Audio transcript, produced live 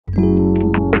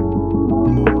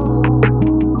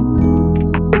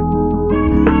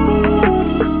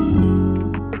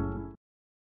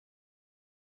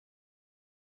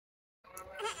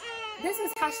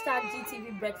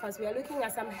breakfast, we are looking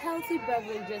at some healthy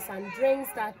beverages and drinks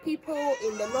that people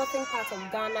in the northern part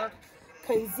of Ghana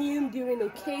consume during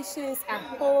occasions, at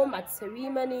home, at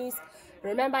ceremonies.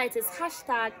 Remember, it is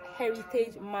hashtag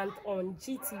Heritage Month on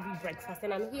GTV Breakfast,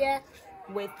 and I'm here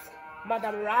with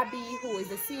Madam Rabi, who is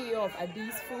the CEO of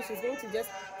Adi's Food. She's going to just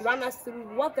run us through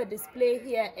what the display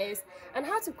here is and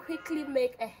how to quickly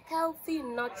make a healthy,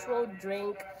 natural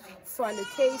drink for an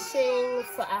occasion,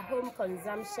 for a home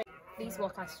consumption. Please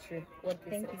walk us through what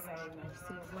this is. Thank you very much.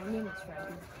 So my name is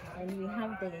Rabi, and we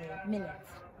have the millet.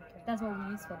 Okay. That's what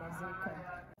we use for the Zimkom.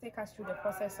 Take us through the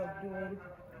process of doing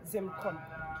Zimkom.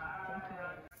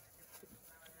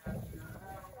 Thank you.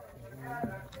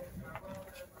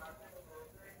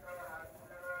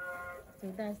 So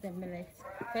that's the millet.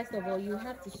 First of all, you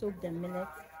have to soak the millet.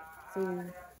 So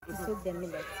you soak the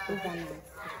millet overnight.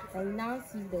 Then you now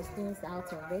sieve the stones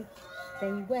out of it.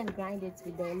 Then you go and grind it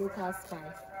with the local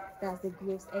spice. That's the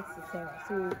cloves, etc.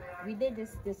 So we did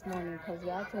this morning because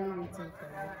we're actually waiting for it.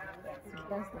 So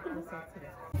that's the process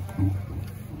here.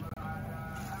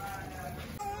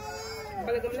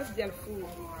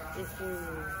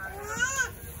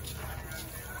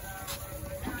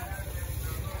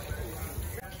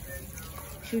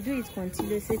 You do it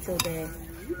continuously till the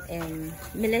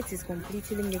millet is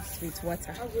completely mixed with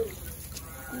water.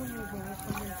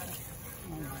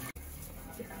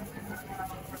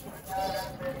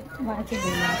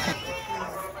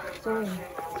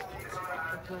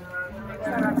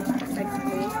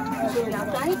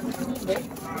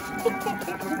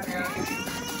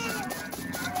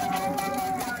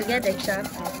 To get the chaff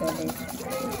out of it.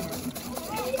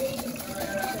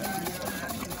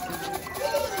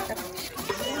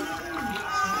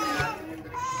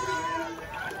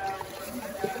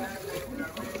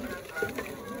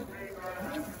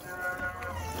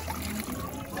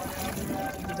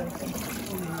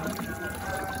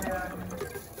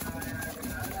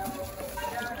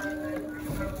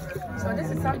 So this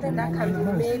is something that can be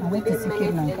made within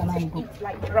minutes and eat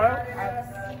like brown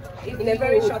in a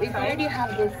very short time. If you already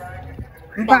have this,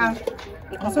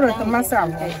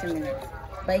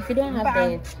 but if you don't have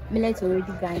the millet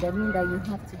already grinded, that means that you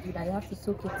have to do that. You have to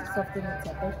soak it to soften it a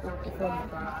bit before you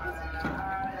grind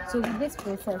it. So with this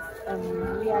process,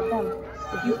 we are done.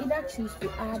 You either choose to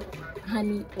add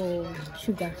honey or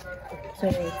sugar to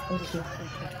it. Okay.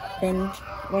 Then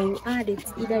when you add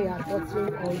it, either you are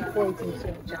bottling or you pour it into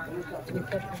a jar. You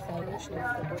put inside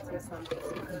the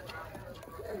bottle.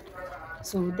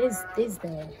 So this is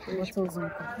the bottle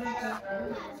Zimkom.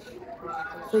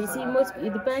 So you see,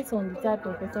 it depends on the type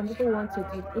of person. Some people want it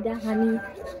with either honey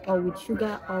or with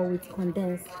sugar or with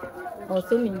condensed. Or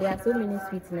there are so many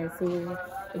sweeteners, so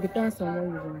it depends on what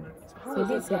you want. So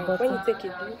this is the bottle. When you take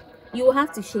it, you will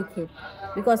have to shake it,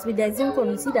 because with the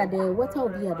Zimkom, you see that the water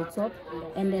will be at the top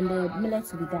and then the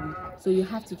millet will be down. So you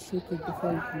have to shake it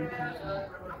before you can drink.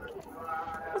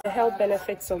 The health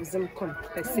benefits of Zimkom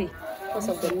per se, because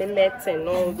of the millet and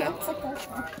all that.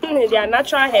 There are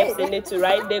natural herbs in it,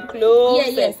 right? The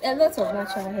cloves. Yes, a lot of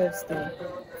natural herbs there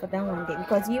for that one day,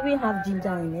 because you will have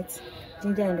ginger in it,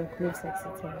 ginger in the cloves,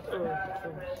 etc.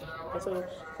 So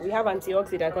we have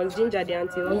antioxidant, because ginger, the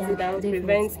antioxidant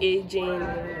prevents aging.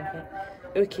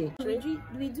 Okay.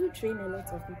 We do train a lot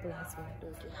of people as well.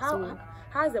 Okay.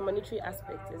 How is the monetary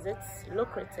aspect? Is it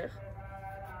lucrative?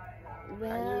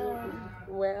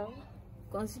 Well,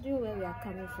 considering where we are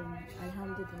coming from,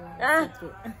 alhamdulillah.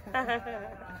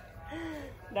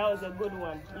 That was a good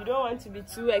one. You don't want to be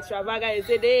too extravagant and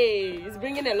say, hey, it's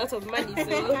bringing a lot of money.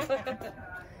 So.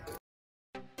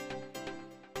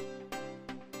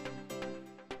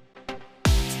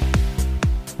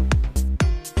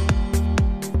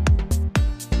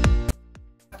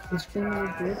 Extremely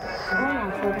good. All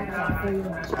our products are very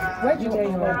natural. Where do you get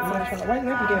your materials from? Where do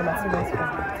you get your materials from?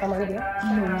 Someone here?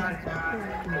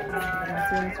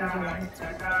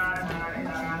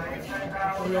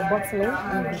 Your bottling?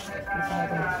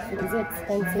 Is it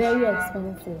expensive? Very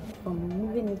expensive. From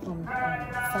moving it from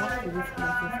south to this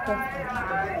place is costly.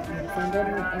 And then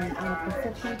our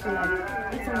perception to like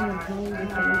eating and buying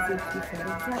this expensive food,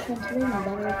 it's like complaining that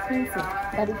it's expensive.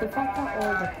 But if you factor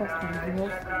all the costs and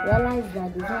realize that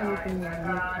there's not anything you are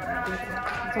making.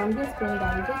 So I'm just saying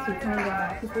that we just to find out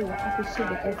that people will appreciate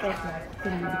the effort like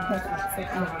putting because it's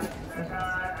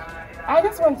I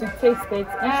just want to taste it.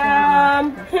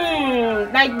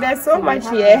 Like there's so much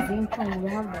here. We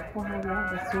have the poha, we have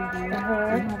the soju, we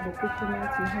have the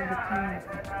coconut, we have the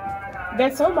pineapple.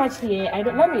 There's so much here.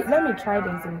 Let me try the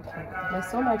Zimkom. There's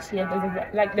so much here.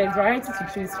 There's variety to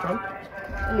choose from.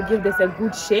 Let me give this a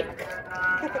good shake.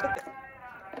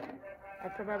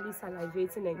 I'm probably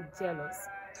salivating and jealous.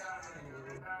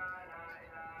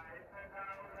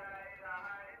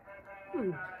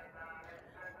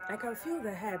 I can feel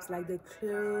the herbs like the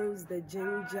cloves, the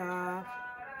ginger,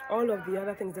 all of the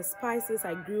other things, the spices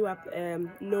I grew up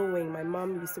knowing my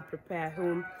mom used to prepare at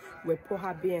home with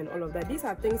pohabe and all of that. These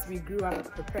are things we grew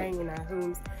up preparing in our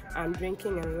homes and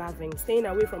drinking and loving, staying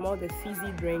away from all the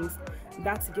fizzy drinks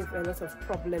that give a lot of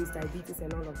problems, diabetes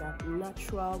and all of that.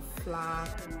 Natural flour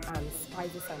and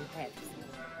spices and herbs.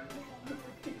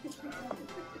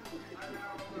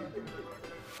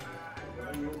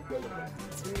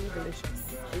 It's really delicious.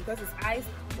 Because it's iced,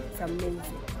 it's amazing.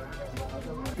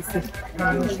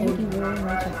 Thank you very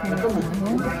much for coming to my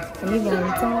home. Leave a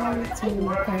return to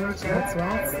encourage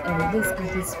us and this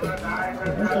artistry.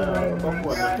 Thank you very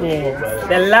much. Yes,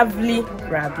 the lovely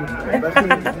Rabi.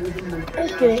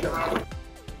 Okay.